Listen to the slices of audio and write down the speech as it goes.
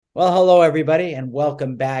Well, hello, everybody, and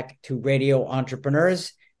welcome back to Radio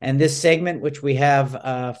Entrepreneurs. And this segment, which we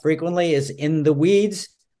have frequently, is In the Weeds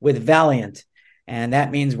with Valiant. And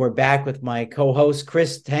that means we're back with my co host,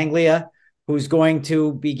 Chris Tanglia, who's going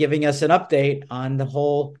to be giving us an update on the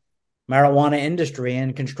whole marijuana industry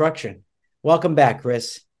and construction. Welcome back,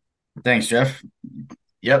 Chris. Thanks, Jeff.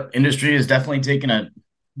 Yep, industry is definitely taking a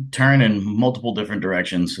turn in multiple different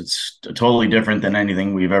directions. It's totally different than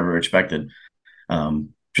anything we've ever expected.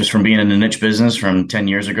 Just from being in a niche business from 10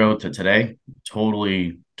 years ago to today,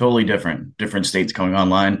 totally different. Different states coming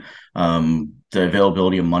online. The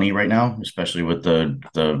availability of money right now, especially with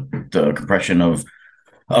the compression of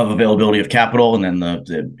availability of capital and then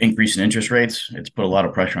the increase in interest rates, it's put a lot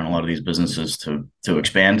of pressure on a lot of these businesses to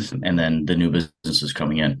expand, and then the new businesses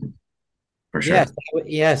coming in for sure. Yes,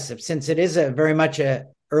 yes. Since it is a very much a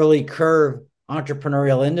early curve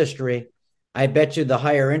entrepreneurial industry, I bet you the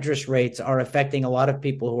higher interest rates are affecting a lot of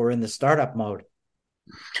people who are in the startup mode.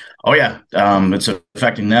 Oh yeah, it's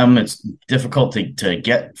affecting them. It's difficult to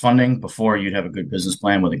get funding before you'd have a good business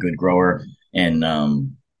plan with a good grower, and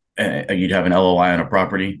you'd have an LOI on a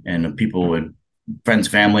property, and people would, friends,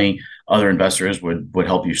 family, other investors would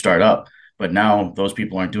help you start up. But now those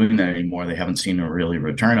people aren't doing that anymore. They haven't seen a really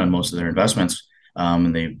return on most of their investments,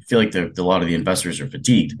 and they feel like a lot of the investors are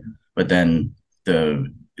fatigued. But then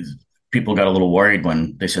the people got a little worried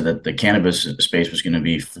when they said that the cannabis space was going to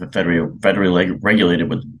be federally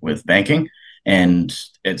regulated with banking, and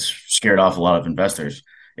it's scared off a lot of investors.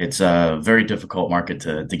 It's a very difficult market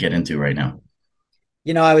to get into right now.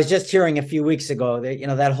 I was just hearing a few weeks ago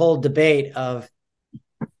that, that whole debate of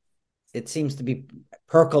it seems to be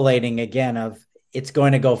percolating again of it's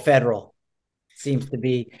going to go federal seems to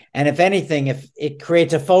be. And if anything, if it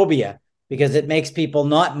creates a phobia because it makes people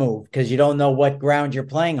not move because you don't know what ground you're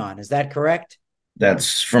playing on. Is that correct?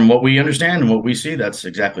 That's from what we understand and what we see. That's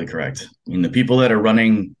exactly correct. I mean, the people that are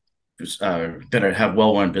running, have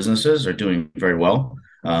well-run businesses are doing very well,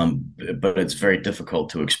 but it's very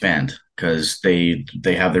difficult to expand because they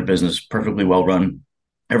have their business perfectly well run,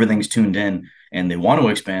 everything's tuned in, and they want to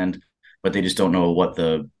expand, but they just don't know what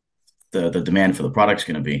the demand for the product's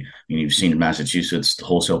going to be. I mean, you've seen in Massachusetts, the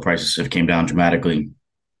wholesale prices have came down dramatically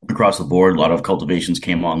across the board. A lot of cultivations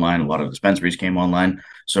came online, a lot of dispensaries came online.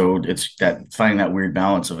 So it's that finding that weird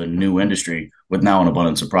balance of a new industry with now an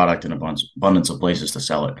abundance of product and abundance of places to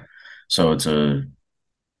sell it. So it's a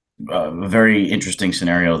very interesting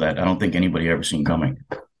scenario that I don't think anybody ever seen coming.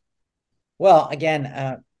 Well,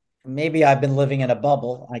 again, maybe I've been living in a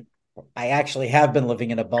bubble. I actually have been living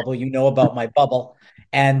in a bubble. You know about my bubble,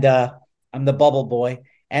 and I'm the bubble boy.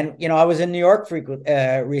 And I was in New York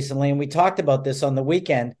recently, and we talked about this on the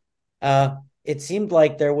weekend. It seemed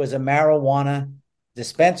like there was a marijuana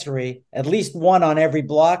dispensary, at least one on every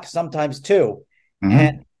block, sometimes two.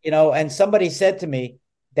 Mm-hmm. And somebody said to me,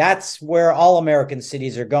 that's where all American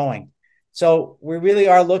cities are going. So we really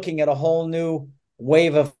are looking at a whole new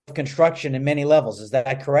wave of construction in many levels. Is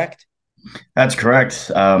that correct? That's correct.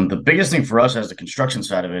 The biggest thing for us as the construction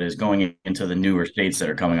side of it is going into the newer states that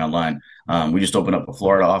are coming online. We just opened up a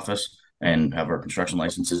Florida office and have our construction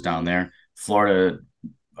licenses down there. Florida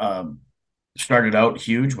started out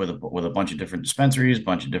huge with a bunch of different dispensaries, a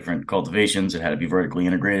bunch of different cultivations. It had to be vertically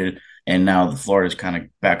integrated, and now the Florida's kind of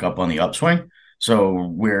back up on the upswing. So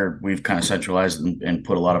we've kind of centralized and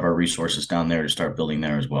put a lot of our resources down there to start building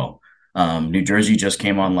there as well. New Jersey just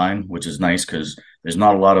came online, which is nice because there's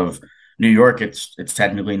not a lot of New York. It's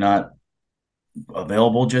technically not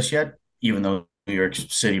available just yet, even though New York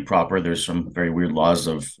City proper, there's some very weird laws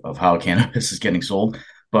of how cannabis is getting sold.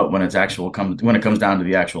 But when when it comes down to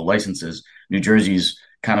the actual licenses, New Jersey's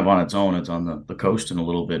kind of on its own. It's on the coast and a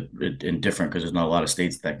little bit indifferent because there's not a lot of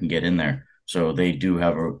states that can get in there. So they do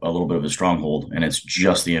have a little bit of a stronghold, and it's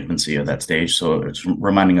just the infancy of that stage. So it's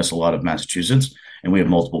reminding us a lot of Massachusetts, and we have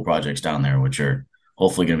multiple projects down there, which are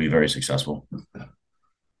hopefully going to be very successful.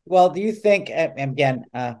 Well, do you think, again,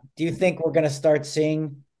 do you think we're going to start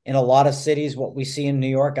seeing in a lot of cities what we see in New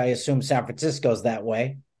York? I assume San Francisco's that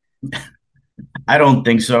way. I don't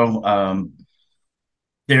think so.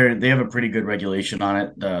 They have a pretty good regulation on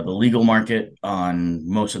it. The legal market on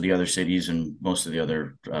most of the other cities and most of the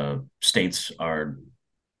other states are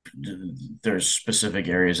there's specific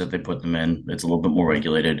areas that they put them in. It's a little bit more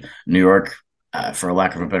regulated. New York, for a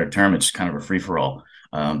lack of a better term, it's kind of a free for all.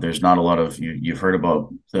 There's not a lot of you've heard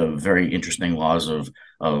about the very interesting laws of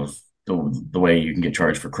the way you can get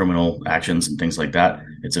charged for criminal actions and things like that.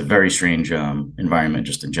 It's a very strange environment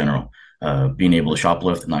just in general. Being able to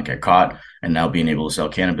shoplift and not get caught, and now being able to sell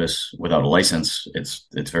cannabis without a license,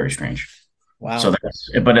 it's very strange. Wow. So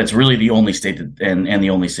but it's really the only state and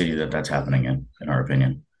the only city that's happening in our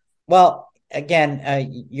opinion. Well,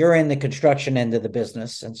 again, you're in the construction end of the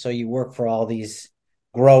business, and so you work for all these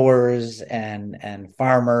growers and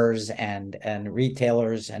farmers and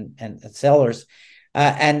retailers and sellers,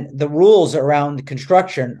 and the rules around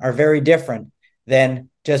construction are very different than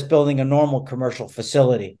just building a normal commercial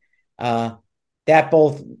facility. Uh, that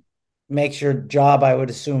both makes your job, I would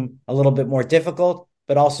assume, a little bit more difficult,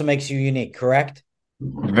 but also makes you unique. Correct?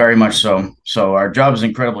 Very much so. So our job is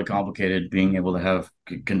incredibly complicated. Being able to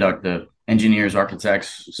conduct the engineers,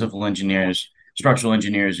 architects, civil engineers, structural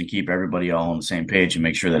engineers, and keep everybody all on the same page and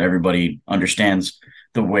make sure that everybody understands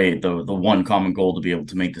the one common goal to be able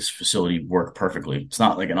to make this facility work perfectly. It's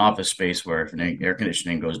not like an office space where if an air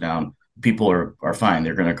conditioning goes down, people are fine.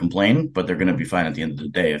 They're going to complain, but they're going to be fine at the end of the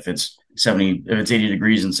day. If it's 80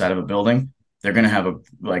 degrees inside of a building, they're going to have a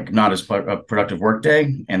like not as a productive work day,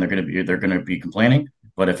 and they're going to be complaining.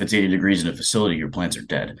 But if it's 80 degrees in a facility, your plants are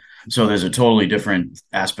dead. So there's a totally different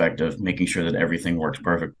aspect of making sure that everything works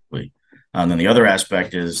perfectly. And then the other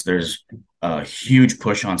aspect is there's a huge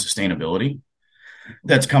push on sustainability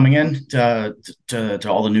that's coming in to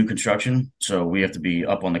all the new construction. So we have to be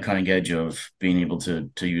up on the cutting edge of being able to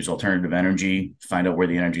use alternative energy, find out where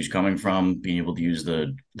the energy is coming from, being able to use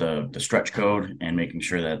the stretch code, and making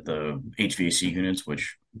sure that the HVAC units,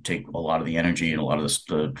 which take a lot of the energy and a lot of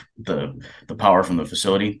the power from the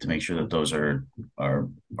facility, to make sure that those are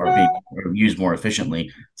being used more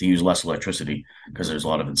efficiently to use less electricity because there's a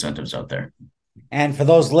lot of incentives out there. And for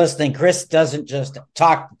those listening, Chris doesn't just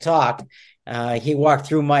talk. He walked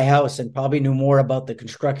through my house and probably knew more about the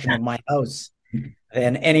construction of my house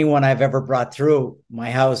than anyone I've ever brought through my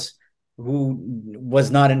house who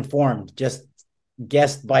was not informed, just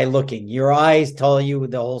guessed by looking. Your eyes tell you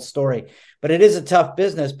the whole story. But it is a tough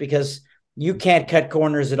business because you can't cut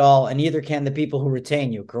corners at all, and neither can the people who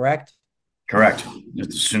retain you, correct? Correct.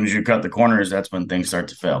 As soon as you cut the corners, that's when things start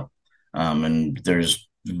to fail. And there's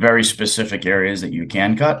very specific areas that you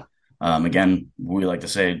can cut. Again, we like to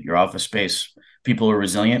say your office space, people are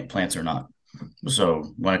resilient, plants are not.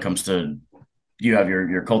 So when it comes to you have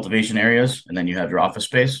your cultivation areas and then you have your office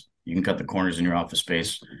space, you can cut the corners in your office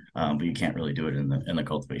space, but you can't really do it in the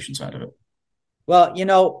cultivation side of it.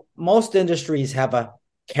 Well, most industries have a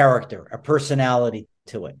character, a personality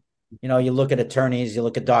to it. You look at attorneys, you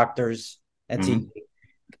look at doctors, that's Mm-hmm.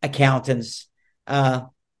 accountants. The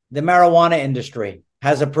marijuana industry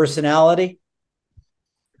has a personality.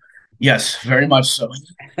 Yes, very much so.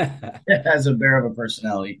 It has a bear of a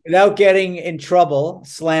personality. Without getting in trouble,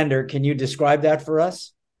 slander, can you describe that for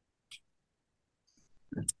us?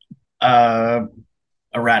 Uh,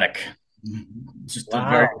 Erratic. Just a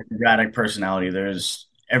very Wow. erratic personality. There's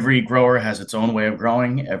every grower has its own way of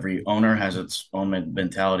growing. Every owner has its own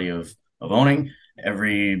mentality of owning.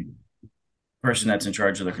 Every person that's in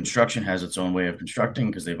charge of the construction has its own way of constructing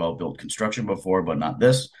because they've all built construction before, but not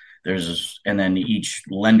this. And then each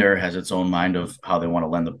lender has its own mind of how they want to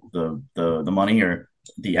lend the money or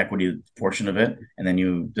the equity portion of it. And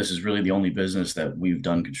then this is really the only business that we've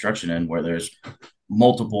done construction in where there's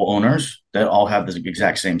multiple owners that all have the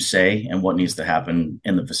exact same say in what needs to happen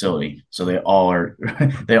in the facility. So they all are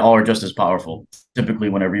they all are just as powerful. Typically,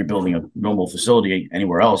 whenever you're building a normal facility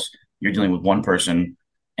anywhere else, you're dealing with one person,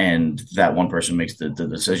 and that one person makes the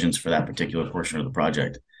decisions for that particular portion of the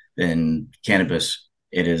project. In cannabis,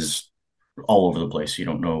 it is all over the place. You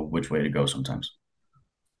don't know which way to go sometimes.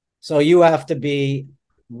 So you have to be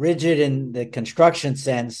rigid in the construction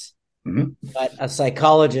sense, Mm-hmm. but a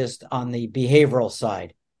psychologist on the behavioral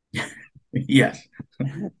side. Yes.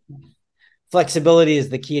 Flexibility is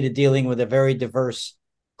the key to dealing with a very diverse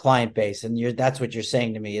client base. And that's what you're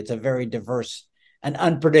saying to me. It's a very diverse and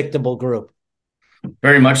unpredictable group.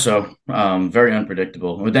 Very much so. Very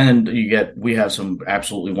unpredictable. But then we have some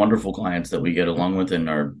absolutely wonderful clients that we get along with and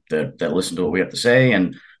that listen to what we have to say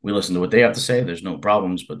and we listen to what they have to say. There's no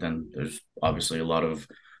problems. But then there's obviously a lot of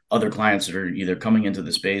other clients that are either coming into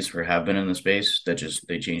the space or have been in the space that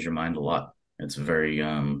they change their mind a lot. It's a very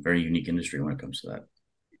unique industry when it comes to that.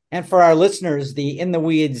 And for our listeners, the In the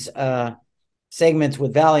Weeds segments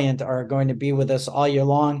with Valiant are going to be with us all year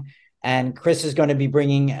long. And Chris is going to be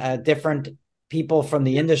bringing different people from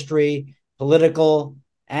the industry, political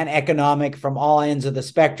and economic, from all ends of the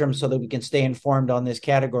spectrum so that we can stay informed on this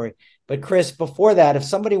category. But Chris, before that, if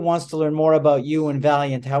somebody wants to learn more about you and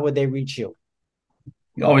Valiant, how would they reach you?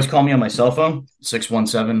 You always call me on my cell phone,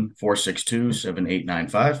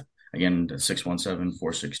 617-462-7895. Again,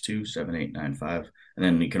 617-462-7895. And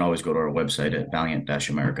then you can always go to our website at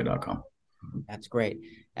valiant-america.com. That's great.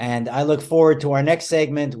 And I look forward to our next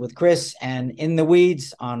segment with Chris and In the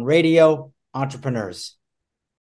Weeds on Radio Entrepreneurs.